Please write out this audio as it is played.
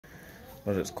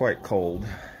but it's quite cold.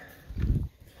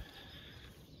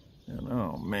 And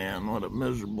oh man, what a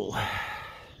miserable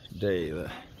day.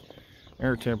 The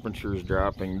air temperature is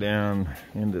dropping down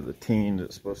into the teens.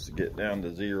 It's supposed to get down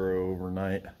to 0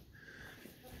 overnight.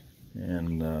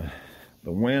 And the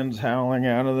wind's howling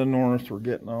out of the north. We're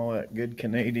getting all that good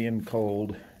Canadian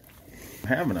cold. I'm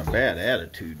having a bad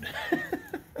attitude.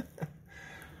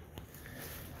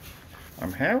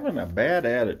 I'm having a bad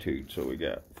attitude. So we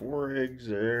got 4 eggs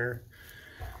there,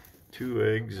 2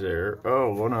 eggs there.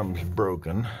 Oh, one of them's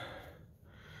broken.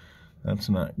 That's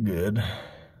not good.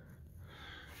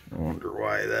 I wonder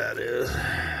why that is.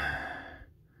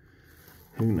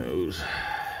 Who knows?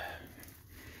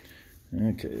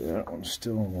 Okay, that one's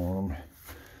still warm.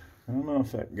 I don't know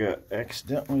if that got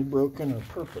accidentally broken or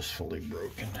purposefully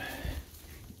broken.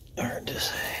 Hard to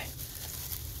say.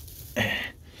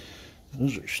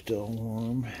 Those are still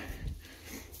warm.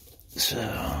 So,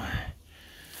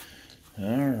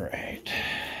 all right.